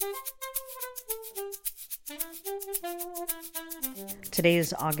Today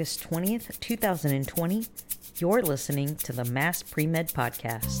is August 20th, 2020. You're listening to the Mass Pre-Med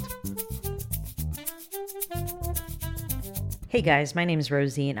Podcast. Hey guys, my name is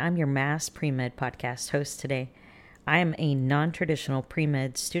Rosie and I'm your Mass Pre-Med Podcast host today. I am a non-traditional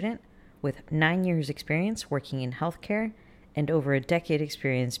pre-med student with 9 years experience working in healthcare and over a decade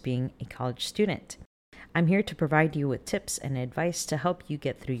experience being a college student. I'm here to provide you with tips and advice to help you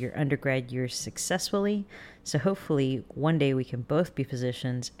get through your undergrad years successfully, so hopefully one day we can both be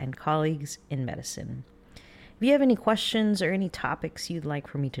physicians and colleagues in medicine. If you have any questions or any topics you'd like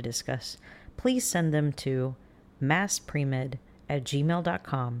for me to discuss, please send them to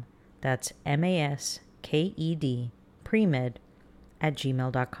masspremed@gmail.com. That's MASKED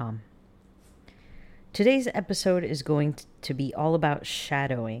premed@gmail.com. Today's episode is going to be all about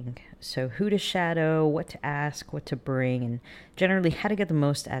shadowing. So who to shadow, what to ask, what to bring, and generally how to get the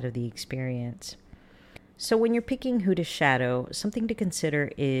most out of the experience. So when you're picking who to shadow, something to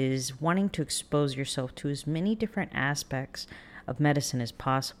consider is wanting to expose yourself to as many different aspects of medicine as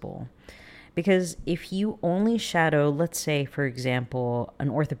possible. Because if you only shadow, let's say, for example, an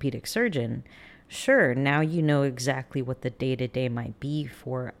orthopedic surgeon, sure, now you know exactly what the day-to-day might be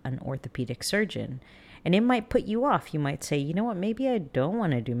for an orthopedic surgeon. And it might put you off. You might say, you know what, maybe I don't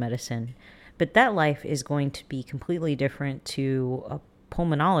want to do medicine. But that life is going to be completely different to a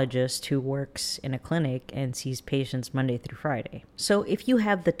pulmonologist who works in a clinic and sees patients Monday through Friday. So if you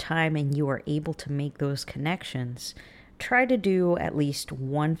have the time and you are able to make those connections, try to do at least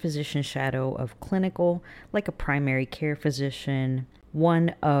one physician shadow of clinical, like a primary care physician,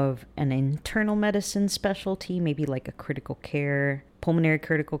 one of an internal medicine specialty, maybe like a critical care, pulmonary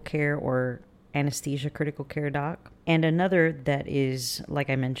critical care, or anesthesia critical care doc, and another that is, like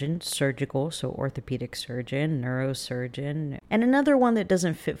I mentioned, surgical, so orthopedic surgeon, neurosurgeon, and another one that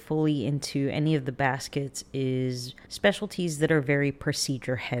doesn't fit fully into any of the baskets is specialties that are very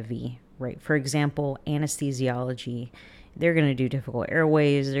procedure heavy, right? For example, anesthesiology. They're going to do difficult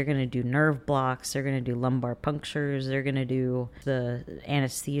airways, they're going to do nerve blocks, they're going to do lumbar punctures, they're going to do the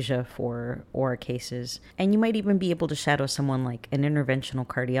anesthesia for OR cases. And you might even be able to shadow someone like an interventional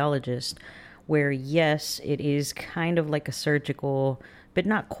cardiologist, where yes, it is kind of like a surgical, but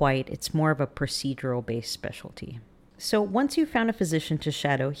not quite. It's more of a procedural-based specialty. So once you've found a physician to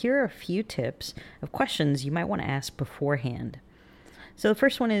shadow, here are a few tips of questions you might want to ask beforehand. So the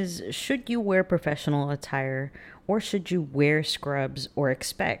first one is, should you wear professional attire or should you wear scrubs or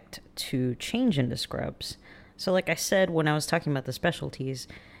expect to change into scrubs? So like I said when I was talking about the specialties,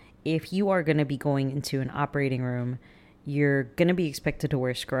 if you are going to be going into an operating room, you're going to be expected to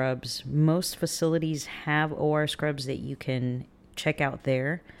wear scrubs. Most facilities have OR scrubs that you can check out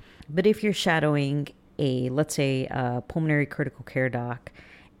there. But if you're shadowing let's say a pulmonary critical care doc,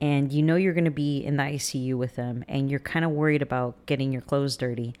 and you know you're going to be in the ICU with them, and you're kind of worried about getting your clothes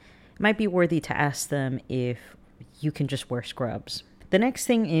dirty, it might be worthy to ask them if you can just wear scrubs. The next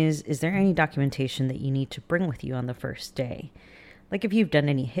thing is there any documentation that you need to bring with you on the first day? Like if you've done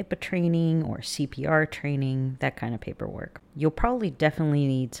any HIPAA training or CPR training, that kind of paperwork. You'll probably definitely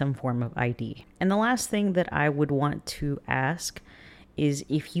need some form of ID. And the last thing that I would want to ask is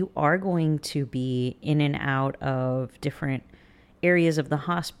if you are going to be in and out of different areas of the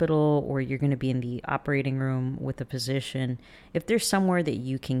hospital, or you're going to be in the operating room with a physician, if there's somewhere that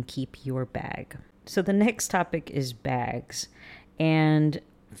you can keep your bag. So the next topic is bags. And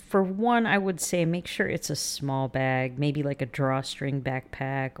for one, I would say make sure it's a small bag, maybe like a drawstring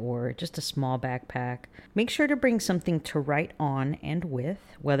backpack or just a small backpack. Make sure to bring something to write on and with,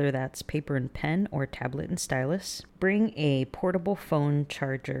 whether that's paper and pen or tablet and stylus. Bring a portable phone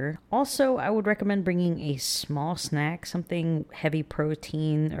charger. Also, I would recommend bringing a small snack, something heavy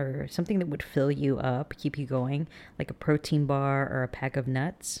protein or something that would fill you up, keep you going, like a protein bar or a pack of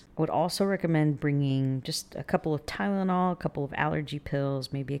nuts. I would also recommend bringing just a couple of Tylenol, a couple of allergy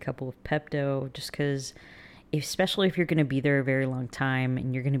pills, maybe a couple of Pepto, just because especially if you're going to be there a very long time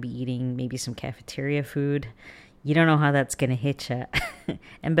and you're going to be eating maybe some cafeteria food, you don't know how that's going to hit you.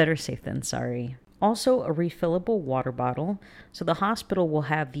 And better safe than sorry. Also, a refillable water bottle. So the hospital will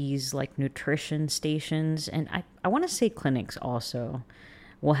have these like nutrition stations, and I want to say clinics also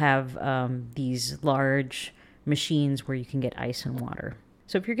will have these large machines where you can get ice and water.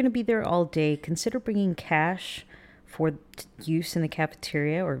 So if you're going to be there all day, consider bringing cash for use in the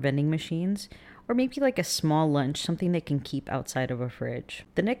cafeteria or vending machines, or maybe like a small lunch, something that can keep outside of a fridge.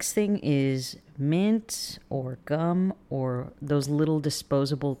 The next thing is mint or gum or those little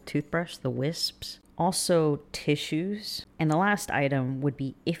disposable toothbrush, the wisps. Also tissues. And the last item would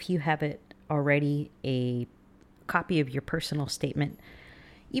be, if you have it already, a copy of your personal statement.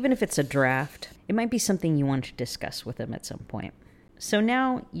 Even if it's a draft, it might be something you want to discuss with them at some point. So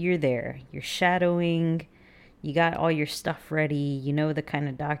now you're there, you're shadowing, you got all your stuff ready, you know the kind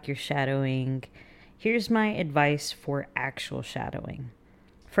of doc you're shadowing. Here's my advice for actual shadowing.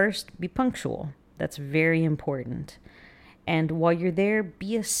 First, be punctual. That's very important. And while you're there,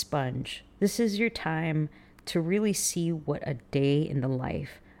 be a sponge. This is your time to really see what a day in the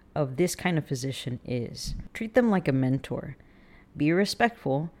life of this kind of physician is. Treat them like a mentor. Be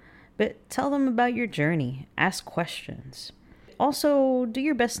respectful, but tell them about your journey. Ask questions. Also, do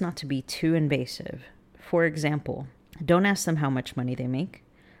your best not to be too invasive. For example, don't ask them how much money they make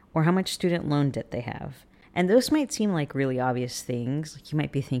or how much student loan debt they have. And those might seem like really obvious things. You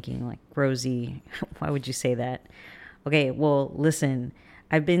might be thinking like, Rosie, why would you say that? Okay, well, listen,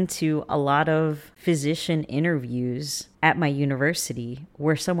 I've been to a lot of physician interviews at my university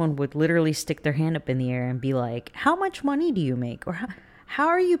where someone would literally stick their hand up in the air and be like, how much money do you make? Or how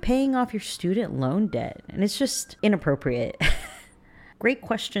are you paying off your student loan debt? And it's just inappropriate. Great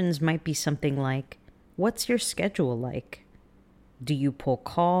questions might be something like, what's your schedule like? Do you pull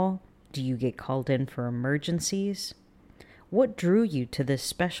call? Do you get called in for emergencies? What drew you to this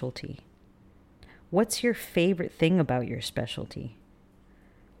specialty? What's your favorite thing about your specialty?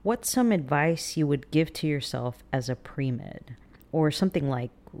 What's some advice you would give to yourself as a pre-med? Or something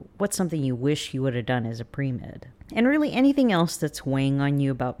like, what's something you wish you would have done as a pre-med? And really anything else that's weighing on you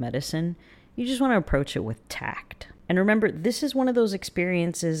about medicine, you just want to approach it with tact. And remember, this is one of those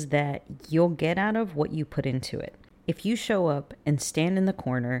experiences that you'll get out of what you put into it. If you show up and stand in the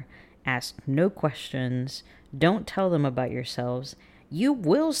corner, ask no questions, don't tell them about yourselves, you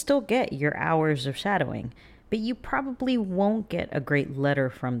will still get your hours of shadowing, but you probably won't get a great letter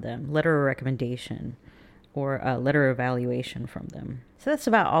from them, letter of recommendation, or a letter of evaluation from them. So that's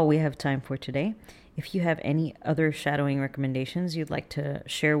about all we have time for today. If you have any other shadowing recommendations you'd like to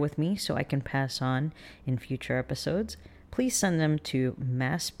share with me so I can pass on in future episodes, please send them to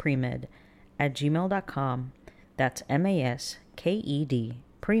masked@gmail.com. That's MASKED,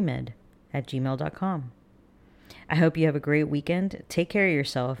 premed@gmail.com. I hope you have a great weekend. Take care of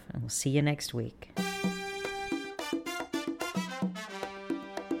yourself, and we'll see you next week.